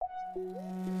Hi,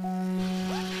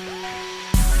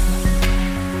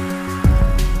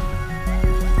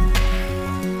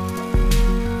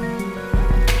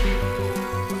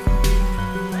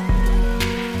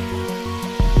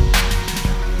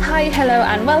 hello,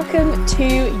 and welcome to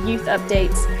Youth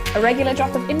Updates, a regular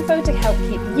drop of info to help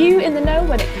keep you in the know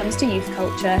when it comes to youth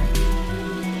culture.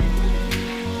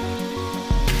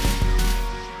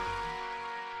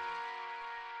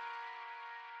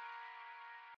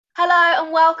 Hello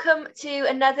and welcome to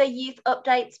another Youth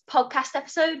Updates podcast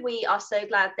episode. We are so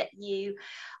glad that you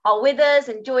are with us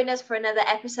and join us for another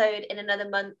episode in another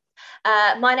month.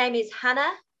 My name is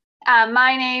Hannah.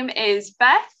 My name is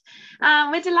Beth.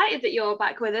 We're delighted that you're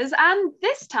back with us. And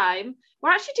this time, we're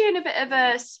actually doing a bit of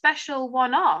a special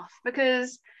one-off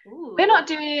because we're not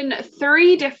doing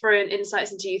 3 different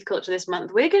insights into youth culture this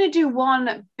month. We're going to do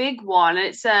one big one.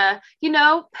 It's,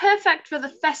 perfect for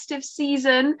the festive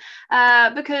season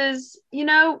because,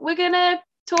 we're going to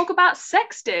talk about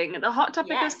sexting, the hot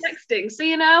topic of sexting. So,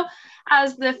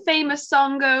 as the famous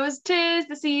song goes, 'tis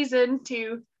the season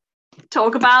to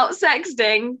talk about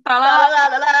sexting. La, la,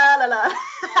 la, la, la, la.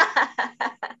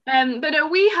 But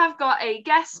we have got a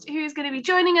guest who's going to be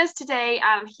joining us today,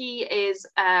 and he is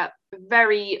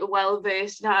very well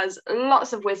versed and has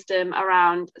lots of wisdom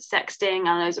around sexting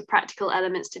and those are practical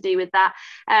elements to do with that.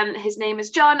 His name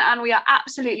is John, and we are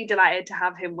absolutely delighted to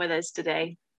have him with us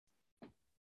today.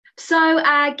 So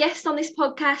our guest on this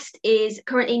podcast is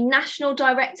currently National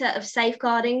Director of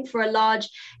Safeguarding for a large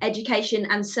education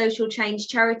and social change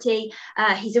charity.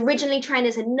 He's originally trained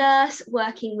as a nurse,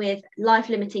 working with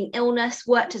life-limiting illness,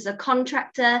 worked as a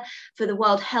contractor for the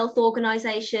World Health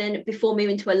Organization before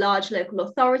moving to a large local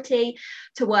authority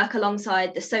to work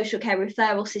alongside the social care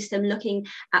referral system, looking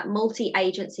at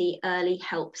multi-agency early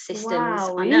help systems.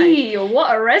 Wow, I know.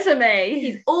 What a resume.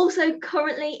 He's also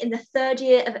currently in the 3rd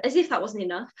year of, as if that wasn't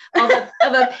enough, of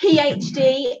a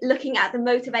PhD looking at the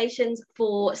motivations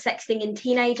for sexting in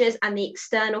teenagers and the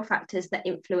external factors that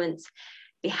influence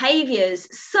behaviours.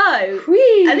 So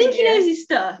I think he knows his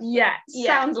stuff. Yeah,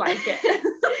 sounds like it.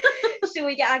 Should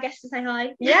we get our guest to say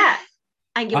hi? Yeah.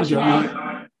 And give us your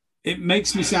name. It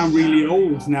makes me sound really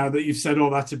old now that you've said all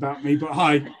that about me, but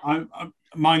hi,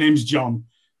 my name's John.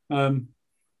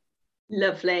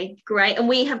 Lovely, great. And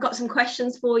we have got some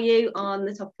questions for you on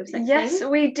the topic of sexting. Yes,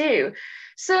 we do.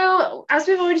 So, as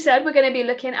we've already said, we're going to be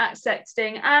looking at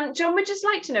sexting. And John, would just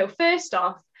like to know, first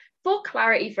off, for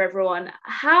clarity for everyone,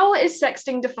 how is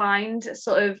sexting defined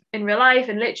sort of in real life,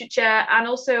 in literature, and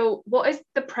also what is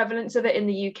the prevalence of it in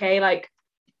the UK?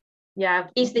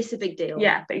 Is this a big deal?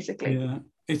 Yeah, basically. Yeah,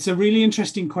 it's a really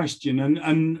interesting question.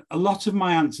 And a lot of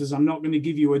my answers, I'm not going to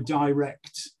give you a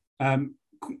direct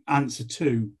answer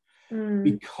to.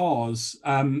 Because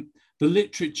the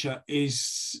literature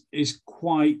is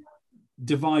quite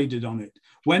divided on it.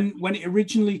 When it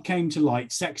originally came to light,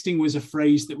 sexting was a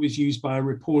phrase that was used by a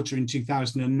reporter in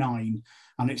 2009,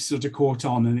 and it's sort of caught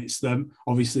on, and it's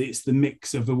the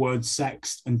mix of the word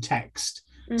sext and text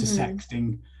to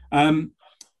sexting.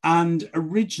 And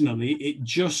originally it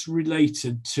just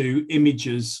related to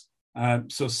images,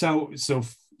 so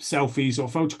selfies or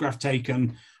photograph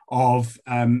taken of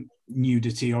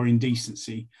nudity or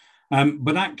indecency,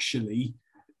 but actually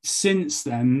since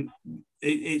then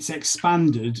it's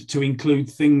expanded to include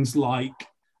things like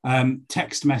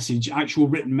text message, actual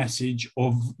written message,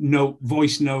 or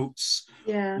voice notes,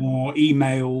 or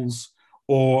emails,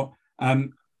 or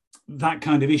that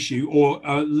kind of issue, or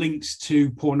links to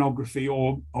pornography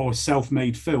or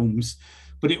self-made films.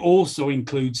 But it also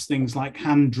includes things like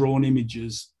hand-drawn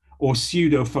images or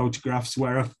pseudo photographs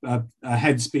where a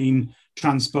head's been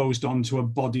transposed onto a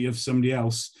body of somebody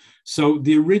else. So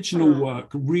the original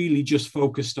work really just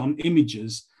focused on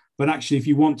images, but actually if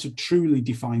you want to truly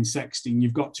define sexting,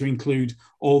 you've got to include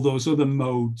all those other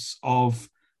modes of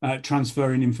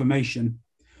transferring information.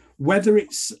 Whether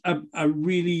it's a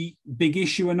really big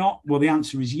issue or not, well, the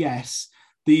answer is yes.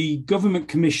 The government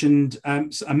commissioned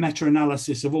a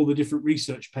meta-analysis of all the different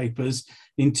research papers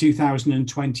in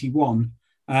 2021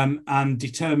 and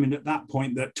determined at that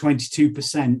point that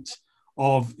 22%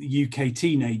 of UK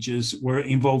teenagers were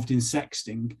involved in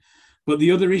sexting. But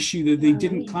the other issue that they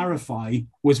didn't clarify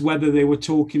was whether they were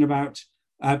talking about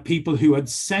people who had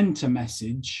sent a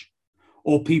message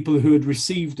or people who had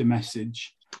received a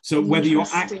message. So whether you're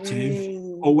active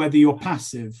or whether you're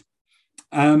passive.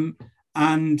 And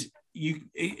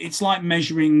it's like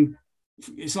measuring,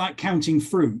 it's like counting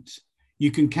fruit.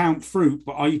 You can count fruit,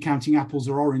 but are you counting apples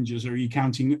or oranges, or are you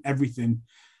counting everything?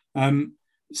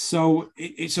 So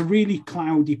it's a really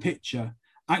cloudy picture.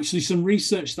 Actually, some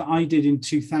research that I did in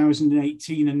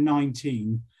 2018 and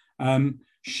 19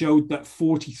 showed that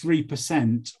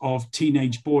 43% of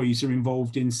teenage boys are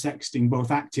involved in sexting,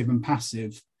 both active and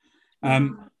passive.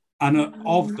 And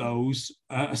of those,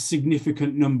 a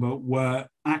significant number were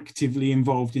actively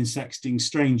involved in sexting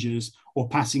strangers or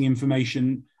passing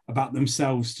information about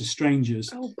themselves to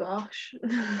strangers. Oh, gosh.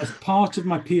 As part of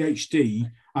my PhD,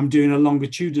 I'm doing a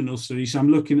longitudinal study. So I'm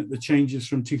looking at the changes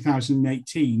from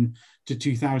 2018 to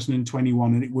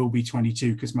 2021, and it will be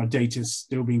 22 because my data is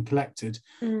still being collected.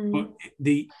 But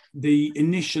the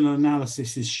initial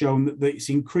analysis has shown that it's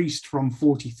increased from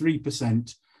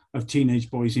 43% of teenage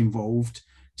boys involved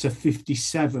to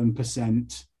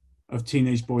 57% of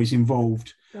teenage boys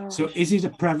involved. Gosh. So is it a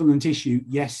prevalent issue?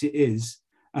 Yes, it is.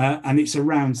 And it's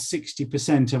around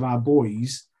 60% of our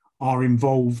boys are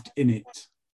involved in it.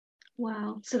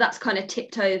 Wow. So that's kind of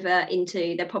tipped over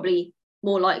into they're probably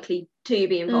more likely to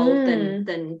be involved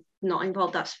than not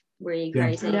involved. That's really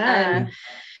crazy. Yeah.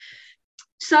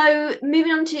 So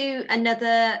moving on to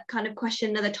another kind of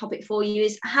question, another topic for you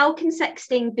is, how can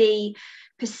sexting be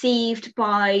perceived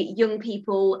by young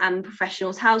people and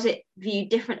professionals? How's it viewed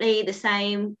differently, the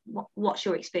same? What's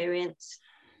your experience?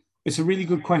 It's a really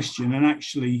good question. And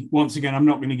actually, once again, I'm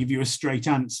not going to give you a straight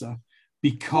answer,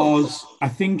 because I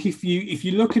think if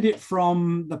you look at it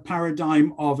from the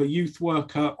paradigm of a youth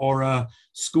worker or a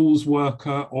schools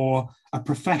worker or a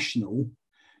professional,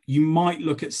 you might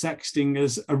look at sexting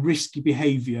as a risky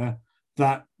behavior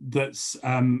that's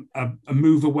a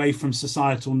move away from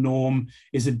societal norm,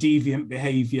 is a deviant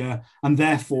behavior, and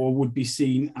therefore would be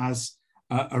seen as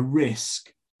a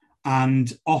risk.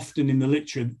 And often in the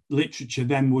literature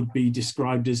then would be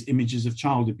described as images of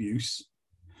child abuse.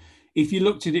 If you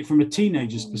looked at it from a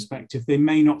teenager's perspective, they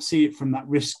may not see it from that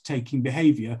risk-taking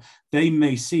behavior. They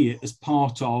may see it as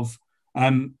part of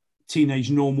teenage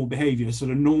normal behavior,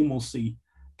 sort of normalcy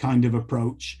kind of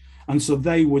approach. And so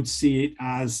they would see it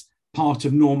as part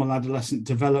of normal adolescent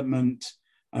development,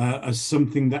 as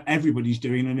something that everybody's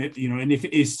doing. And it, and if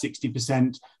it is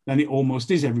 60%, then it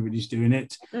almost is everybody's doing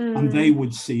it. And they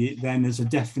would see it then as a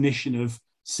definition of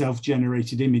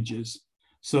self-generated images.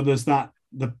 So there's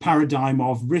the paradigm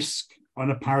of risk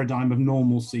and a paradigm of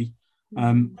normalcy.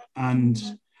 And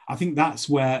I think that's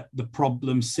where the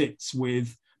problem sits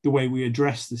with the way we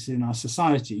address this in our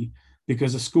society,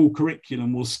 because a school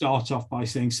curriculum will start off by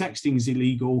saying sexting is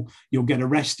illegal, you'll get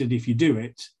arrested if you do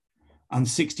it. And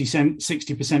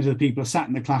 60% of the people are sat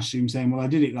in the classroom saying, well, I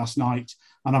did it last night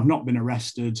and I've not been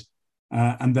arrested.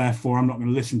 And therefore I'm not going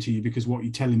to listen to you because what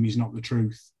you're telling me is not the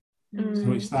truth.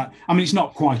 So it's that. I mean, it's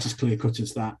not quite as clear cut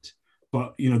as that,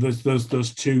 but there's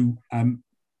those two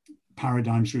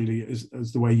paradigms really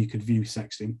as the way you could view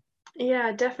sexting.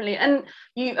 Yeah, definitely. And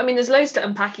there's loads to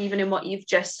unpack even in what you've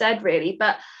just said, really.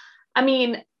 But I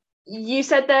mean, you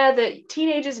said there that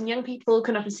teenagers and young people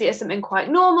can often see it as something quite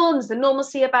normal, and there's the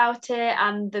normalcy about it,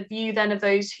 and the view then of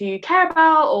those who care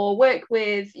about or work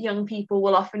with young people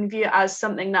will often view it as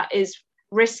something that is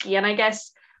risky. And I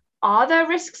guess, are there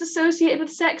risks associated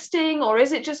with sexting, or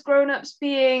is it just grown-ups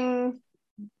being,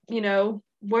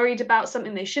 worried about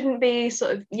something they shouldn't be?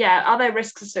 Are there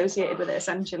risks associated with it,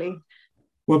 essentially?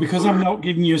 Well, because I'm not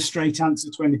giving you a straight answer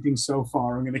to anything so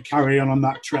far, I'm going to carry on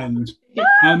that trend.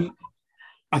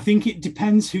 I think it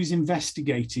depends who's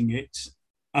investigating it,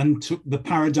 and the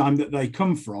paradigm that they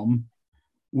come from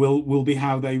will be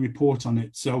how they report on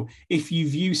it. So if you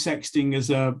view sexting as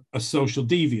a social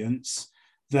deviance,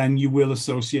 then you will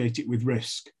associate it with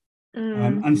risk.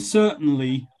 And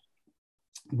certainly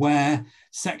where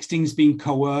sexting's been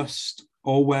coerced,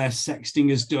 or where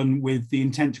sexting is done with the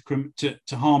intent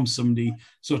to harm somebody,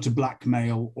 so to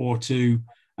blackmail or to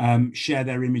share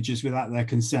their images without their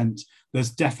consent,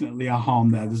 there's definitely a harm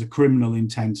there. There's a criminal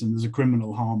intent and there's a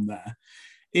criminal harm there.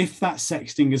 If that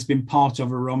sexting has been part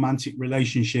of a romantic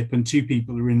relationship and two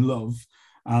people are in love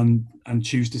and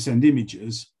choose to send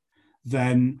images,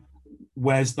 then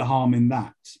where's the harm in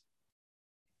that?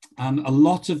 And a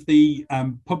lot of the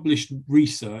published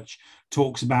research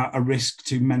talks about a risk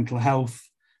to mental health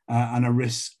and a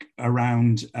risk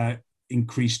around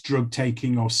increased drug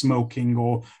taking or smoking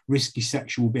or risky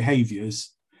sexual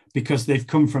behaviors, because they've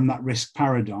come from that risk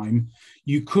paradigm.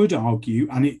 You could argue,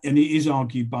 and it is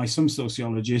argued by some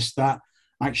sociologists, that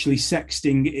actually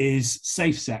sexting is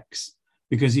safe sex,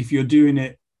 because if you're doing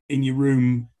it in your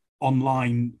room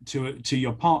online to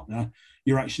your partner,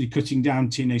 you're actually cutting down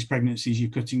teenage pregnancies, you're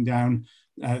cutting down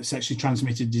sexually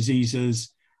transmitted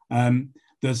diseases.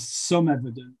 There's some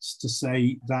evidence to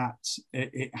say that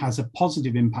it has a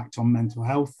positive impact on mental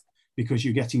health, because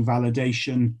you're getting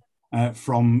validation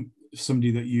from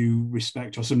somebody that you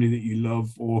respect or somebody that you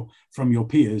love, or from your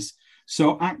peers.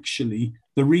 So actually,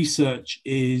 the research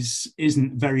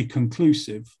isn't very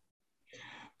conclusive.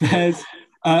 There's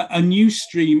a new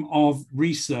stream of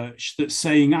research that's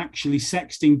saying actually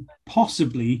sexting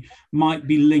possibly might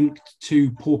be linked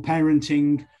to poor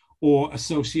parenting or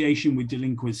association with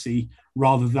delinquency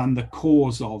rather than the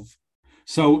cause of.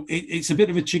 So it's a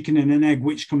bit of a chicken and an egg,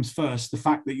 which comes first, the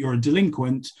fact that you're a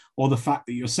delinquent or the fact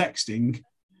that you're sexting,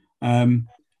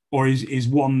 or is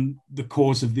one the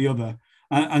cause of the other?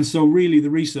 And so really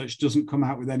the research doesn't come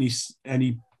out with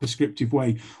any prescriptive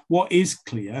way. What is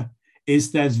clear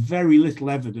is there's very little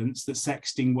evidence that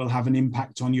sexting will have an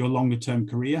impact on your longer term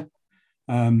career.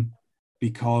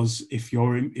 Because if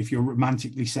you're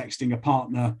romantically sexting a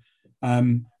partner,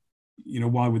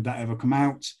 why would that ever come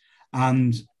out?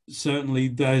 And certainly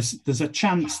there's a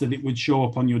chance that it would show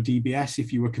up on your DBS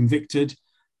if you were convicted,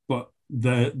 but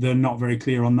they're not very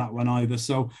clear on that one either.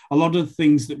 So a lot of the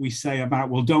things that we say about,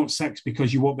 well, don't sex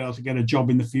because you won't be able to get a job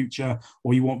in the future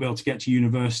or you won't be able to get to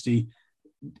university,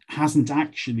 hasn't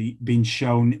actually been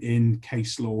shown in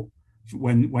case law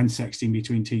when sexting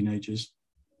between teenagers.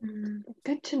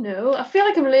 Good to know. I feel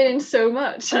like I'm learning so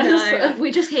much. No,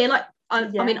 we just hear like, I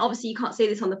mean, obviously you can't see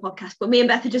this on the podcast, but me and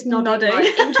Beth are just nodding.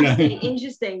 Like,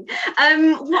 interesting.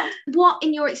 What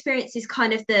in your experience is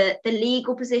kind of the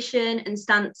legal position and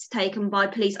stance taken by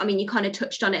police? I mean, you kind of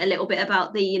touched on it a little bit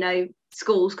about the,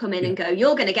 schools come in and go,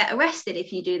 you're going to get arrested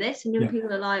if you do this, and young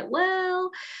people are like, well,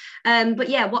 but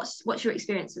yeah, what's your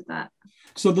experience with that?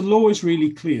 So the law is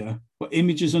really clear, but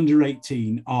images under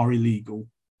 18 are illegal.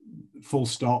 Full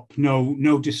stop.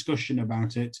 No discussion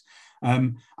about it.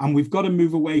 And we've got to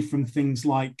move away from things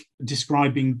like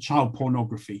describing child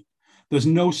pornography. There's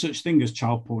no such thing as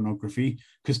child pornography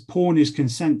because porn is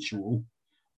consensual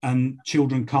and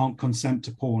children can't consent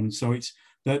to porn. So it's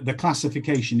the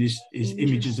classification is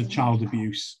images of child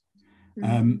abuse.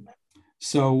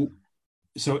 So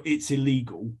it's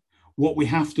illegal. What we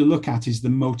have to look at is the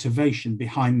motivation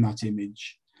behind that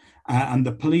image. And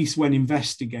the police, when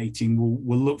investigating,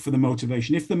 will look for the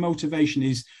motivation. If the motivation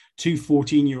is two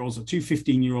 14-year-olds or two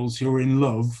 15-year-olds who are in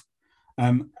love,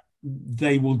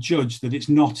 they will judge that it's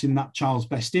not in that child's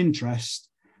best interest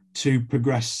to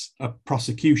progress a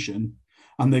prosecution.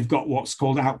 And they've got what's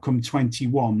called outcome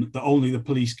 21 that only the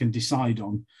police can decide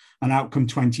on. And outcome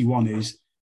 21 is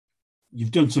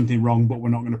you've done something wrong, but we're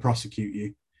not going to prosecute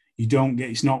you.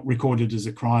 It's not recorded as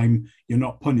a crime. You're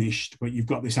not punished, but you've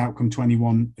got this outcome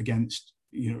 21 against,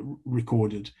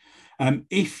 recorded.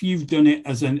 If you've done it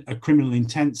as a criminal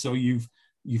intent, so you've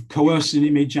coerced an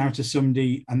image out of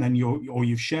somebody and then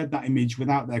you've shared that image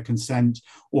without their consent,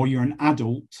 or you're an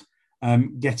adult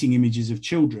getting images of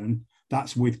children,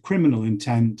 that's with criminal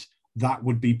intent, that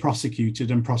would be prosecuted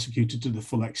to the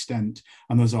full extent.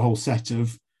 And there's a whole set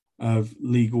of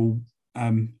legal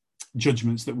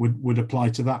judgments that would apply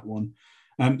to that one.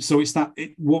 So it's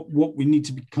what we need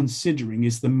to be considering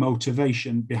is the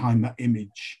motivation behind that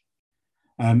image.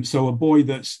 So a boy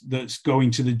that's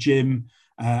going to the gym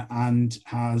and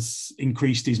has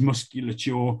increased his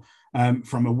musculature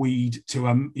from a weed to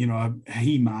a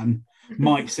he-man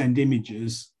might send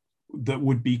images that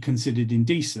would be considered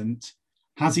indecent.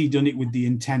 Has he done it with the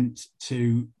intent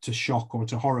to shock or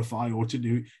to horrify or to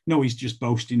do? No, he's just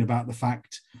boasting about the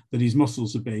fact that his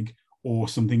muscles are big or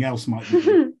something else might be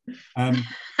big.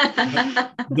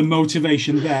 The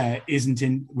motivation there isn't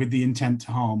in with the intent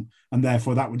to harm, and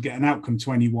therefore that would get an outcome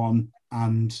 21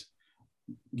 and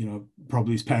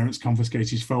probably his parents confiscate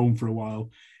his phone for a while.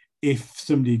 If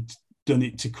somebody'd done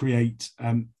it to create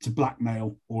to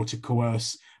blackmail or to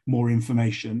coerce more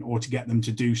information or to get them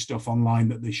to do stuff online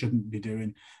that they shouldn't be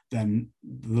doing, then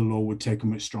the law would take a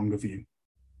much stronger view.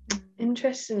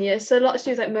 Interesting. Yeah, so a lot to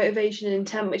do with like motivation and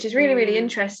intent, which is really, really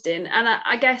interesting. And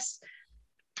I guess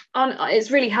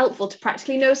it's really helpful to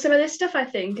practically know some of this stuff, I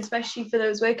think, especially for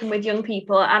those working with young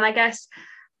people. And I guess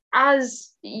as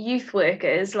youth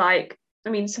workers,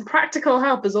 some practical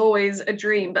help is always a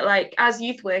dream, but as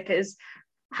youth workers,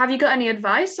 have you got any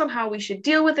advice on how we should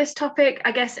deal with this topic?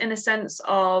 I guess in a sense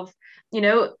of,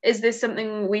 is this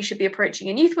something we should be approaching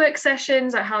in youth work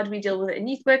sessions? Or how do we deal with it in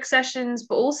youth work sessions?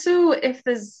 But also if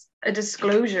there's a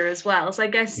disclosure as well. So I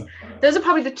guess those are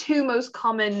probably the two most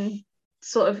common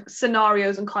sort of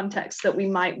scenarios and contexts that we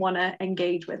might want to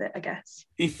engage with it, I guess.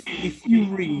 If you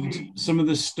read some of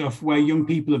the stuff where young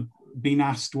people have been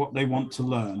asked what they want to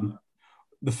learn,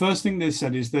 the first thing they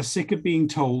said is they're sick of being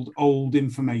told old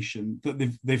information that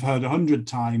they've heard 100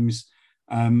 times,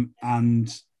 and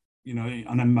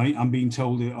I'm being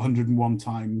told it 101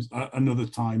 times another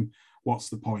time. What's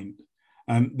the point?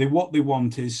 What they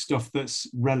want is stuff that's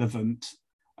relevant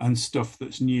and stuff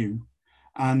that's new.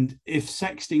 And if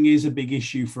sexting is a big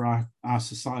issue for our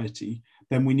society,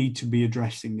 then we need to be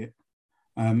addressing it.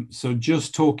 So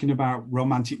just talking about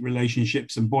romantic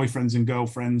relationships and boyfriends and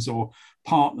girlfriends or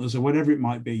partners or whatever it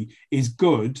might be is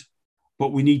good,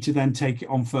 but we need to then take it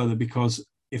on further, because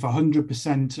if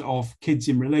 100% of kids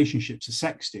in relationships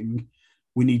are sexting,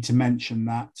 we need to mention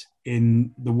that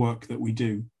in the work that we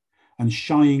do. And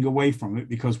shying away from it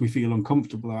because we feel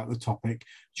uncomfortable about the topic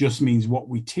just means what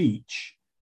we teach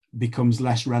becomes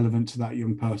less relevant to that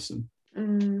young person.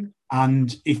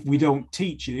 And if we don't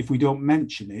teach it, if we don't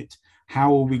mention it,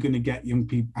 how are we going to get young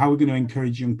people, how are we going to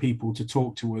encourage young people to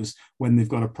talk to us when they've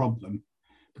got a problem?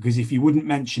 Because if you wouldn't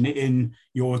mention it in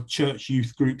your church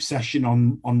youth group session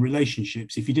on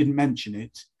relationships, if you didn't mention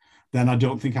it, then I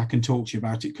don't think I can talk to you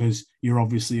about it, because you're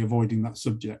obviously avoiding that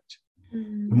subject. The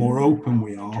more open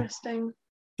we are,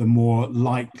 the more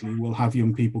likely we'll have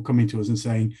young people coming to us and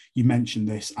saying, you mentioned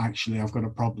this, actually, I've got a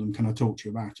problem, can I talk to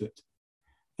you about it?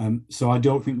 So I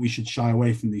don't think we should shy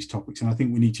away from these topics. And I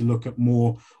think we need to look at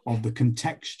more of the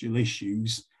contextual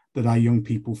issues that our young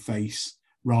people face,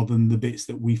 rather than the bits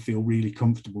that we feel really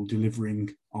comfortable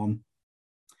delivering on.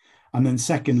 And then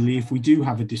secondly, if we do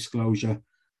have a disclosure,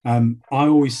 I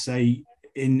always say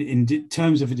in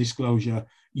terms of a disclosure,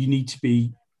 you need to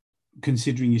be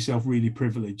considering yourself really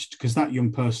privileged, because that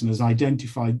young person has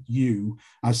identified you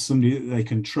as somebody that they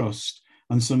can trust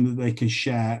and somebody that they can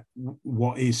share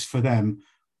what is for them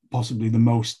possibly the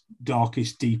most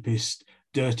darkest, deepest,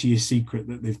 dirtiest secret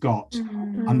that they've got,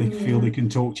 and they feel they can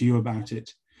talk to you about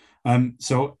it.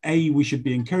 So we should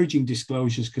be encouraging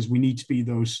disclosures, because we need to be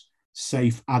those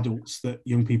safe adults that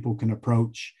young people can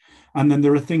approach. And then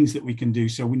there are things that we can do.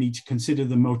 So we need to consider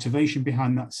the motivation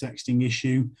behind that sexting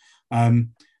issue,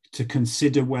 to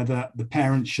consider whether the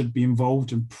parents should be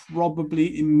involved. And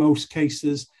probably in most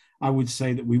cases, I would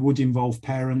say that we would involve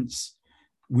parents.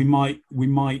 We might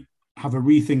have a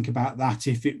rethink about that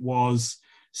if it was,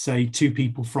 say, two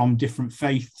people from different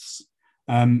faiths,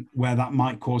 where that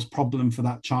might cause problem for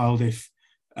that child if,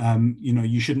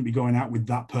 you shouldn't be going out with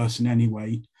that person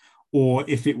anyway. Or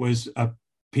if it was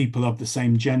people of the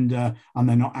same gender and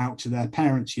they're not out to their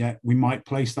parents yet, we might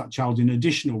place that child in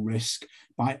additional risk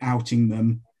by outing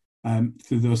them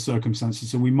through those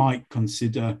circumstances. So we might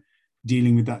consider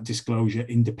dealing with that disclosure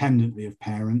independently of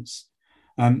parents.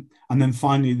 And then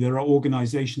finally, there are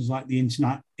organisations like the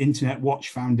Internet Watch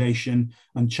Foundation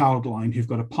and Childline who've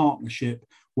got a partnership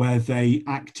where they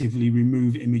actively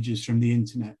remove images from the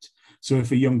internet. So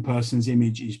if a young person's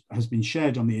image has been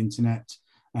shared on the internet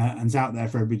and is out there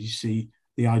for everybody to see,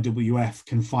 the IWF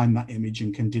can find that image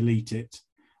and can delete it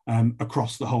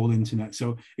across the whole internet.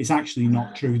 So it's actually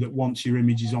not true that once your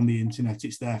image is on the internet,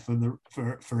 it's there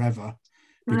for forever,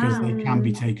 because they can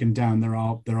be taken down. There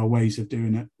are ways of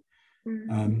doing it.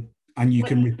 And you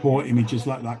can report images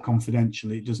like that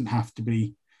confidentially. It doesn't have to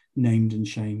be named and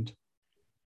shamed.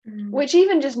 Which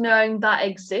even just knowing that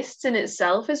exists in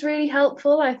itself is really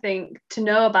helpful, I think, to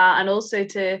know about, and also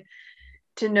to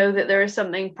know that there is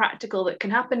something practical that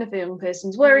can happen if a young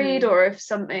person's worried, or if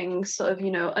something sort of,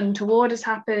 untoward has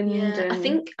happened. Yeah, and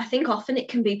I think often it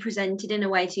can be presented in a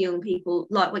way to young people,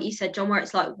 like what you said, John, where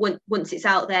it's like once it's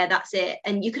out there, that's it.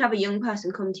 And you could have a young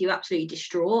person come to you absolutely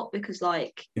distraught because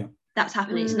that's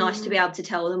happening. It's nice to be able to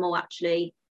tell them, oh,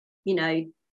 actually,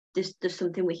 there's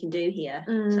something we can do here.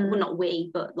 So, well, not we,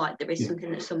 but there is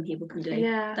something that some people can do.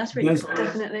 Yeah, that's really cool.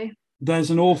 Definitely.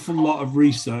 There's an awful lot of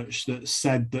research that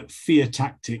said that fear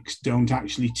tactics don't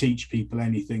actually teach people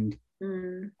anything.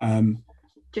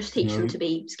 Just teach them to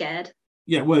be scared.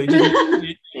 Yeah, well,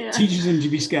 it teaches them to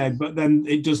be scared, but then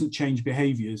it doesn't change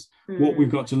behaviours. What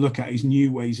we've got to look at is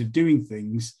new ways of doing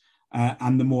things,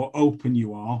 and the more open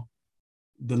you are,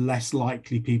 the less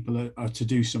likely people are to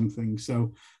do something.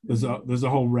 So there's a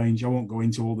whole range. I won't go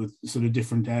into all the sort of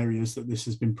different areas that this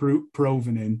has been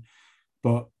proven in,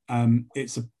 but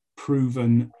it's a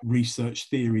proven research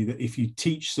theory that if you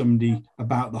teach somebody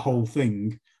about the whole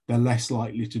thing, they're less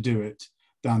likely to do it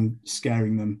than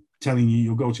scaring them. Telling you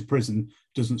you'll go to prison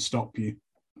doesn't stop you.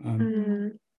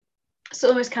 So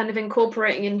almost kind of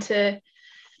incorporating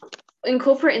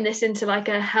this into like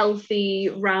a healthy,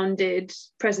 rounded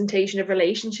presentation of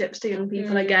relationships to young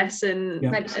people, I guess, and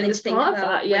maybe something to think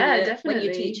about. Definitely when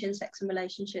you're teaching sex and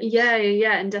relationships. Yeah,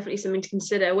 and definitely something to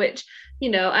consider, which,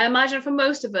 I imagine for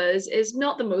most of us is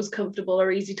not the most comfortable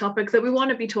or easy topic that we want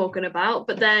to be talking about,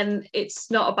 but then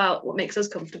it's not about what makes us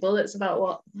comfortable, it's about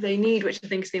what they need, which I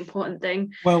think is the important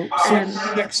thing. Well,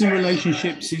 sex and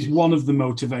relationships is one of the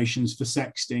motivations for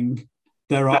sexting.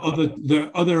 There are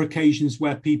other occasions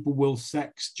where people will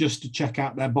sex just to check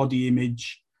out their body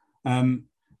image.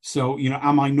 So,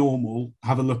 am I normal?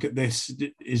 Have a look at this.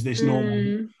 Is this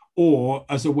normal? or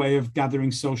as a way of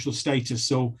gathering social status,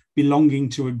 so belonging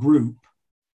to a group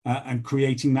and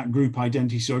creating that group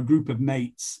identity. So a group of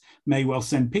mates may well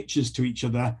send pictures to each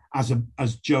other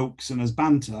as jokes and as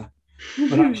banter,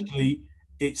 but actually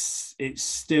it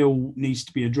still needs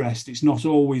to be addressed. It's not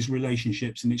always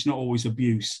relationships, and it's not always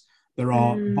abuse. There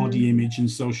are body image and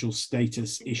social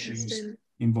status issues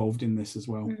involved in this as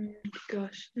well.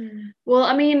 Gosh. Well,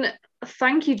 I mean,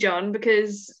 thank you, John,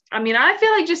 because I mean, I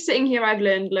feel like just sitting here, I've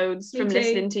learned loads from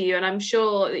listening to you, and I'm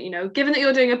sure that, you know, given that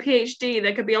you're doing a PhD,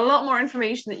 there could be a lot more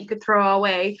information that you could throw our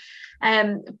way.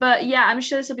 But yeah, I'm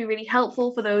sure this will be really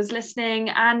helpful for those listening,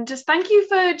 and just thank you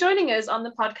for joining us on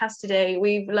the podcast today.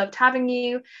 We've loved having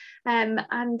you, and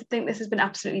I think this has been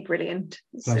absolutely brilliant.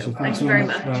 Pleasure. So thank you very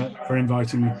much for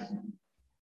inviting me.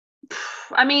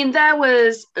 I mean, there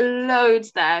was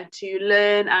loads there to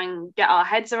learn and get our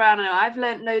heads around. I know I've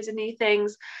learned loads of new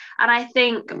things, and I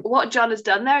think what John has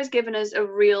done there has given us a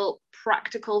real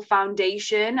practical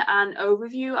foundation and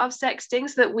overview of sexting,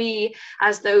 so that we,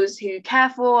 as those who care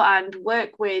for and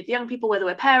work with young people, whether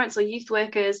we're parents or youth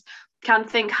workers, can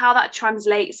think how that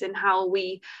translates and how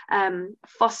we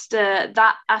foster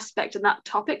that aspect and that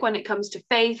topic when it comes to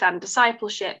faith and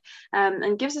discipleship,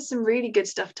 and gives us some really good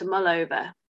stuff to mull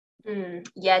over.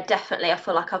 Yeah, definitely. I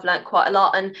feel like I've learned quite a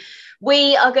lot, and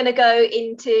we are going to go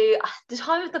into the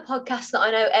time of the podcast that I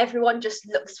know everyone just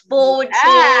looks forward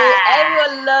to,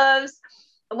 everyone loves,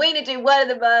 and we're going to do word of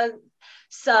the month.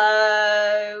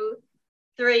 So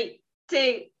 3,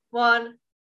 2, 1.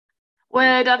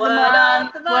 Word of the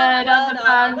month, word of the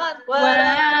month, word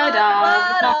of the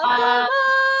month,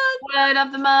 word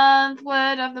of the month,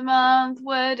 word of the month,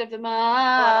 word of the month.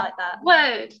 I like that.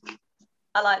 Word.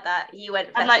 I like that. You went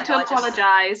festive. I'd like to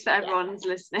apologise for everyone who's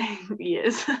listening.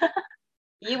 Yes.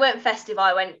 You went festive,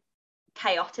 I went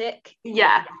chaotic.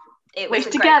 Yeah. Which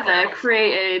together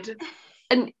created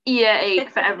an earache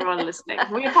for everyone listening.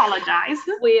 We apologise.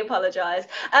 We apologise.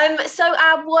 So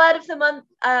our word of the month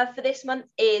for this month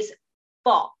is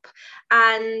bop.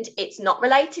 And it's not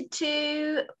related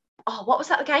to, what was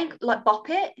that again? Like bop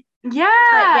it?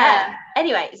 Yeah.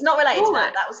 Anyway, it's not related to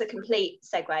that. That was a complete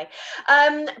segue.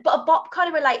 But a bop kind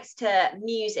of relates to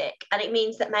music, and it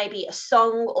means that maybe a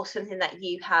song or something that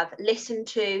you have listened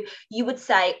to, you would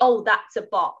say, oh, that's a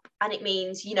bop. And it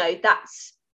means,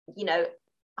 that's,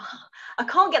 I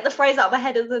can't get the phrase out of my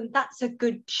head other than that's a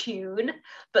good tune,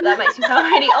 but that makes me sound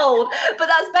really old. But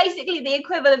that's basically the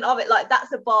equivalent of it. Like,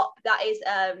 that's a bop. That is,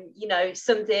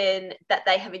 something that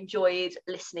they have enjoyed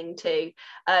listening to,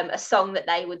 a song that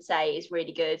they would say is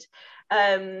really good.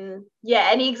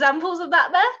 Any examples of that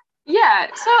there? Yeah,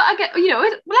 so I get,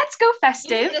 let's go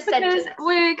festive because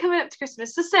we're coming up to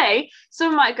Christmas. So say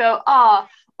someone might go,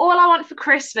 All I Want for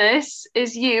Christmas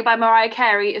Is You by Mariah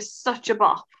Carey is such a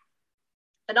bop.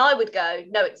 And I would go,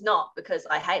 no, it's not, because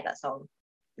I hate that song.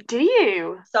 Do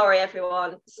you? Sorry,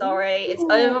 everyone. Sorry. It's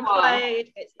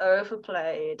overplayed. It's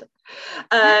overplayed.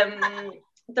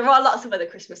 There are lots of other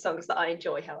Christmas songs that I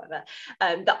enjoy, however,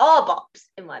 that are bops,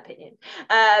 in my opinion.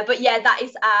 But yeah, that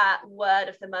is our word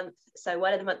of the month. So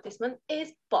word of the month this month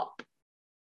is bop.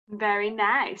 Very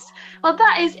nice. Well,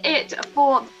 that is it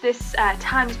for this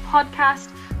Times podcast.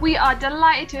 We are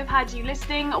delighted to have had you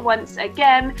listening once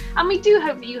again, and we do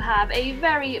hope that you have a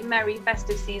very merry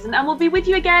festive season, and we'll be with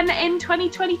you again in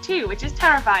 2022, which is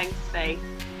terrifying to say.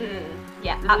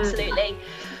 Yeah, absolutely.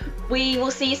 We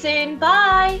will see you soon.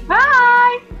 Bye.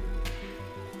 Bye.